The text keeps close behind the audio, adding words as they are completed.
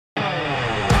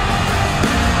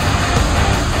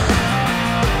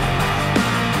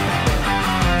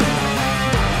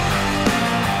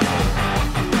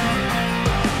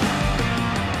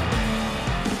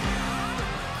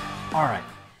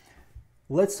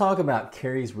Let's talk about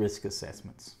caries risk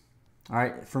assessments. All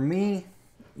right, for me,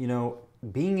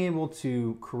 being able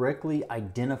to correctly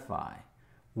identify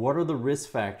what are the risk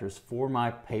factors for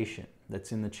my patient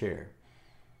that's in the chair,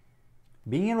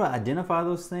 being able to identify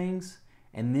those things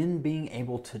and then being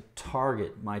able to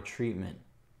target my treatment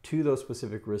to those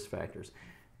specific risk factors,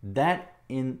 that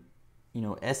in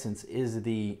essence is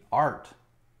the art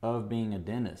of being a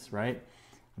dentist, right?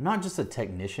 I'm not just a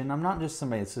technician. I'm not just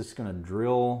somebody that's just going to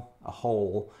drill a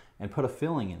hole and put a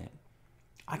filling in it.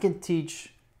 I can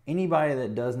teach anybody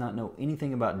that does not know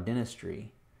anything about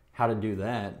dentistry how to do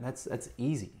that. That's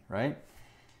easy, right?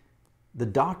 The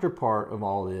doctor part of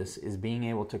all this is being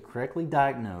able to correctly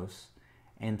diagnose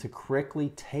and to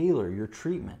correctly tailor your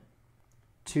treatment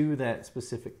to that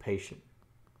specific patient.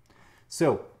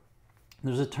 So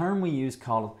there's a term we use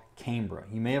called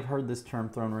CAMBRA. You may have heard this term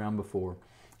thrown around before.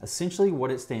 Essentially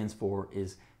what it stands for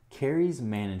is caries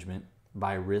management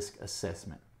by risk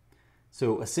assessment.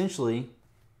 So essentially,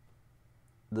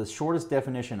 the shortest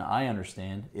definition I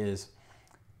understand is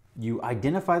you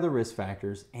identify the risk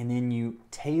factors and then you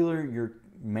tailor your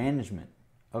management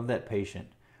of that patient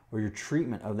or your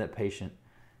treatment of that patient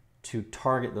to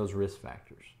target those risk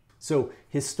factors. So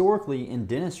historically in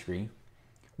dentistry,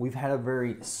 we've had a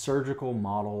very surgical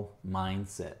model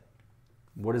mindset.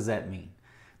 What does that mean?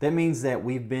 That means that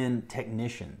we've been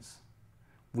technicians.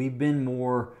 We've been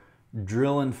more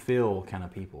drill and fill kind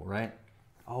of people, right?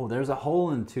 Oh, there's a hole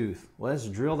in the tooth. Let's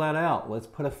drill that out. Let's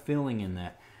put a filling in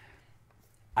that.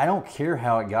 I don't care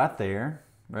how it got there,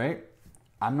 right?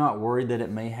 I'm not worried that it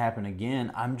may happen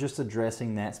again. I'm just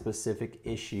addressing that specific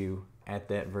issue at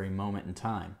that very moment in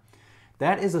time.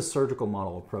 That is a surgical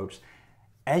model approach.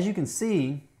 As you can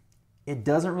see, it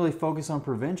doesn't really focus on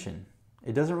prevention.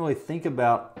 It doesn't really think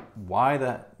about why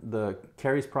the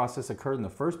caries process occurred in the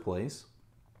first place.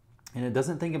 And it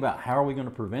doesn't think about how are we going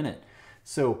to prevent it.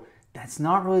 So that's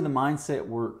not really the mindset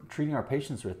we're treating our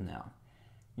patients with now.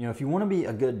 If you want to be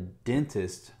a good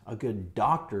dentist, a good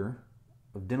doctor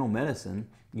of dental medicine,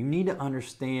 you need to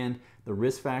understand the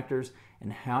risk factors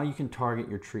and how you can target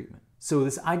your treatment. So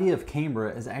this idea of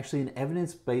CAMBRA is actually an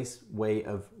evidence-based way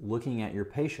of looking at your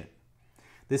patient.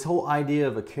 This whole idea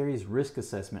of a caries risk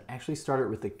assessment actually started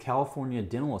with the California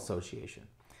Dental Association.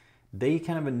 They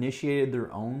kind of initiated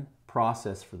their own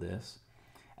process for this.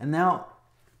 And now,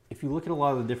 if you look at a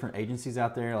lot of the different agencies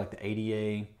out there, like the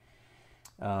ADA,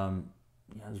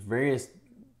 there's various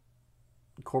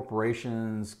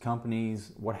corporations,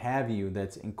 companies, what have you,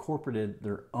 that's incorporated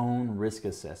their own risk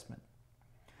assessment.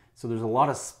 So there's a lot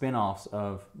of spin-offs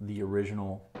of the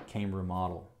original CAMBRA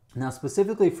model. Now,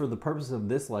 specifically for the purpose of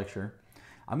this lecture,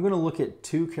 I'm going to look at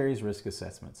two caries risk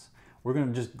assessments. We're going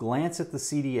to just glance at the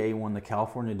CDA one, the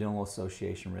California Dental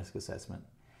Association risk assessment.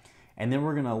 And then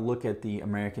we're going to look at the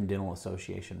American Dental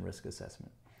Association risk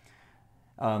assessment.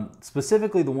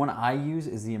 Specifically, the one I use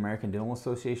is the American Dental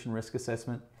Association risk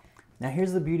assessment. Now,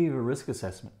 here's the beauty of a risk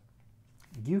assessment.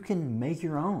 You can make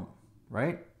your own,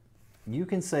 right? You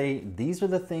can say, these are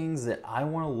the things that I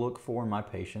want to look for in my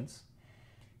patients.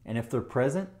 And if they're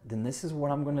present, then this is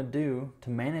what I'm going to do to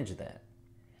manage that.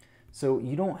 So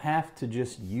you don't have to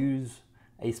just use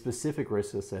a specific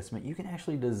risk assessment. You can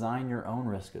actually design your own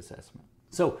risk assessment.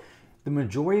 So the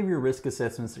majority of your risk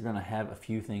assessments are going to have a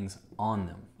few things on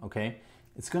them, okay?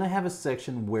 It's going to have a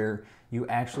section where you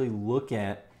actually look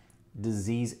at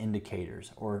disease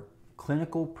indicators or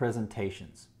clinical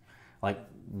presentations. Like,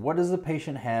 what does the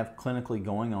patient have clinically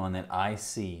going on that I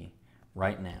see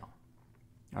right now?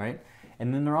 All right?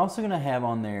 And then they're also going to have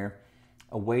on there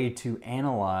a way to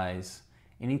analyze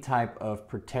any type of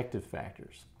protective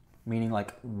factors, meaning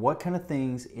like what kind of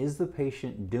things is the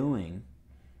patient doing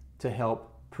to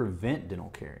help prevent dental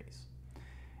caries.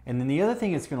 And then the other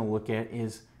thing it's going to look at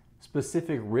is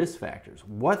specific risk factors.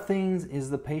 What things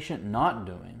is the patient not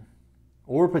doing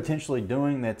or potentially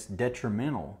doing that's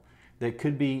detrimental that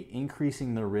could be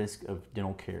increasing the risk of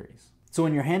dental caries? So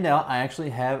in your handout, I actually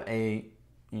have a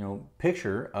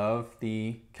picture of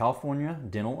the California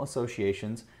Dental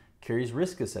Association's caries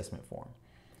risk assessment form.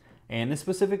 And this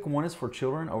specific one is for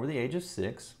children over the age of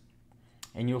 6.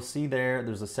 And you'll see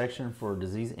there's a section for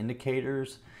disease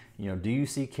indicators. Do you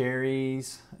see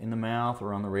caries in the mouth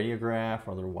or on the radiograph?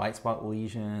 Are there white spot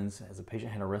lesions? Has the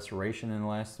patient had a restoration in the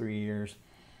last 3 years?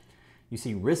 You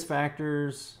see risk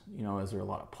factors. Is there a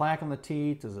lot of plaque on the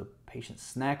teeth? Does the patient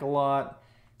snack a lot?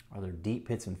 Are there deep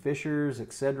pits and fissures,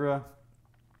 etc.?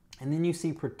 And then you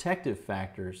see protective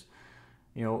factors.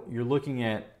 You're looking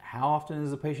at how often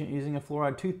is the patient using a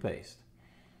fluoride toothpaste?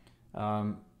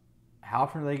 How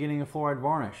often are they getting a fluoride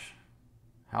varnish?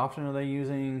 How often are they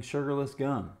using sugarless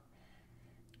gum?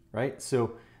 Right?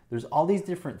 So There's all these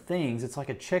different things. It's like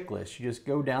a checklist. You just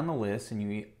go down the list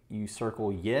and you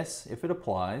circle yes if it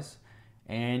applies,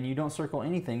 and you don't circle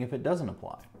anything if it doesn't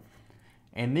apply.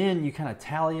 And then you kind of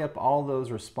tally up all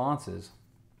those responses,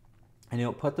 and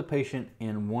it'll put the patient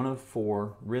in one of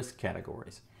 4 risk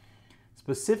categories.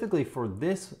 Specifically for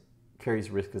this Caries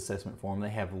risk assessment form, they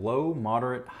have low,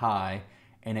 moderate, high,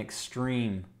 and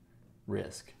extreme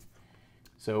risk.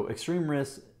 So extreme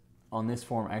risk on this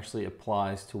form actually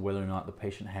applies to whether or not the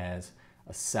patient has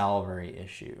a salivary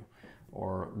issue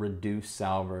or reduced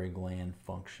salivary gland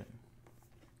function.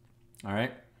 All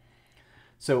right.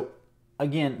 So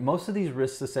again, most of these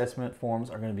risk assessment forms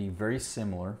are going to be very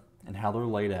similar in how they're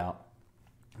laid out,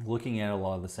 looking at a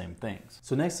lot of the same things.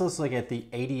 So next, let's look at the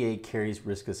ADA Caries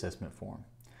risk assessment form.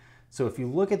 So if you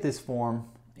look at this form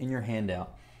in your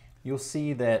handout, you'll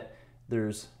see that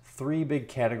there's 3 big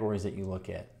categories that you look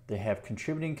at. They have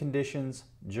contributing conditions,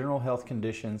 general health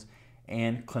conditions,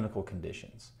 and clinical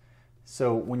conditions.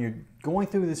 So when you're going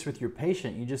through this with your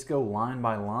patient, you just go line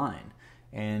by line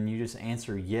and you just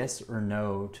answer yes or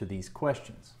no to these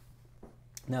questions.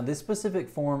 Now this specific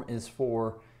form is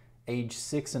for age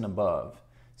 6 and above.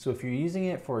 So if you're using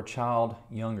it for a child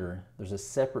younger, there's a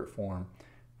separate form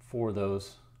for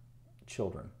those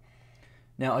children.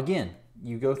 Now again,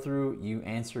 you go through, you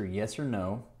answer yes or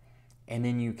no, and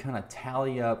then you kind of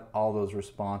tally up all those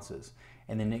responses.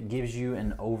 And then it gives you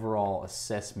an overall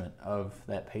assessment of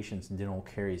that patient's dental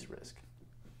caries risk.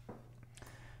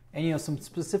 And you know, some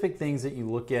specific things that you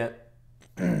look at,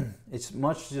 it's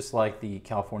much just like the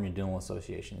California Dental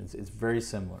Association. It's very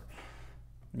similar.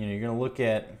 You know, you're going to look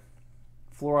at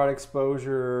fluoride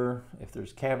exposure, if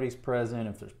there's cavities present,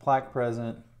 if there's plaque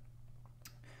present.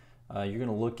 You're going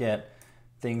to look at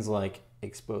things like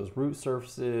exposed root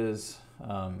surfaces,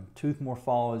 tooth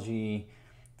morphology,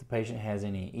 if the patient has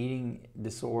any eating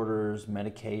disorders,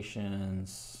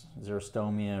 medications,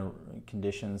 xerostomia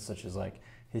conditions such as like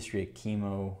history of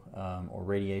chemo or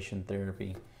radiation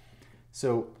therapy.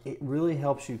 So it really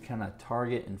helps you kind of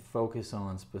target and focus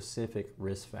on specific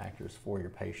risk factors for your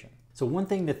patient. So one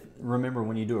thing to remember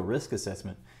when you do a risk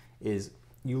assessment is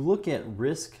you look at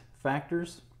risk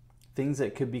factors, things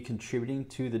that could be contributing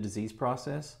to the disease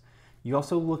process. You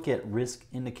also look at risk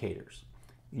indicators,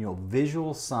 you know,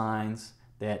 visual signs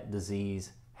that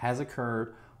disease has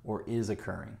occurred or is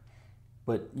occurring.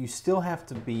 But you still have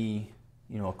to be,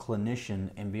 you know, a clinician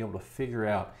and be able to figure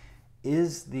out,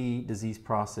 is the disease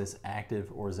process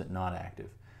active or is it not active?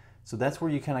 So that's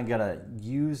where you kind of got to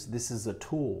use this as a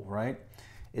tool, right?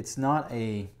 It's not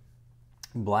a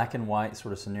black and white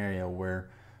sort of scenario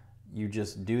where you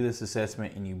just do this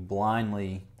assessment and you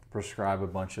blindly prescribe a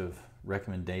bunch of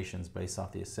recommendations based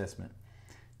off the assessment.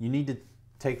 You need to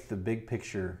take the big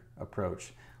picture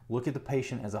approach. Look at the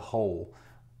patient as a whole,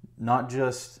 not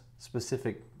just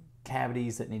specific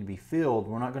cavities that need to be filled.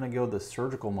 We're not going to go the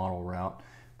surgical model route,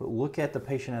 but look at the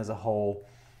patient as a whole.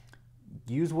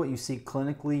 Use what you see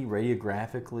clinically,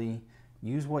 radiographically,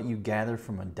 use what you gather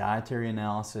from a dietary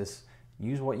analysis,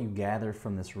 use what you gather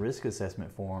from this risk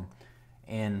assessment form.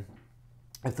 And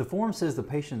if the form says the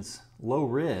patient's low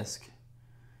risk,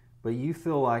 but you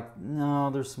feel like, no,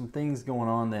 there's some things going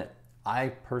on that I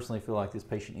personally feel like this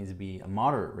patient needs to be a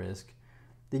moderate risk,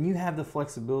 then you have the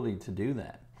flexibility to do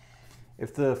that.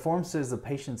 If the form says the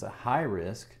patient's a high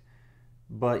risk,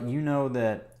 but you know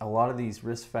that a lot of these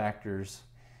risk factors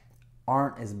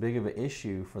aren't as big of an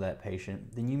issue for that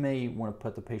patient, then you may want to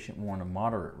put the patient more in a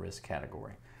moderate risk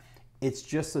category. It's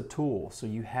just a tool, so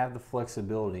you have the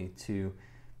flexibility to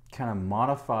kind of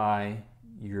modify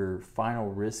your final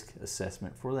risk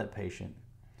assessment for that patient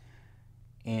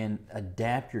and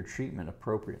adapt your treatment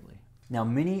appropriately. Now,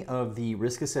 many of the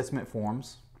risk assessment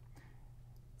forms,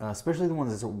 especially the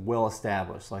ones that are well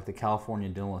established, like the California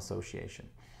Dental Association,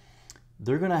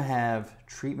 they're going to have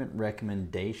treatment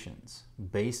recommendations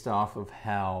based off of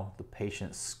how the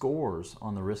patient scores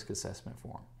on the risk assessment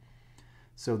form.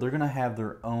 So they're going to have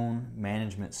their own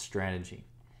management strategy.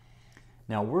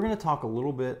 Now, we're going to talk a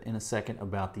little bit in a second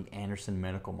about the Anderson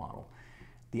Medical Model.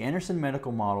 The Anderson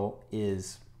Medical Model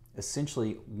is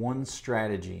essentially one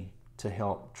strategy to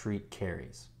help treat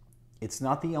caries. It's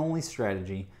not the only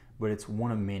strategy, but it's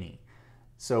one of many.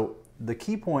 So the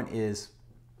key point is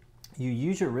you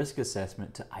use your risk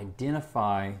assessment to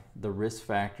identify the risk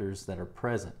factors that are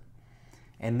present,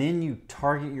 and then you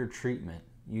target your treatment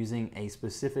using a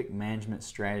specific management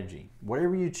strategy,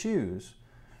 whatever you choose,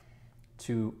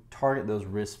 to target those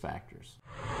risk factors.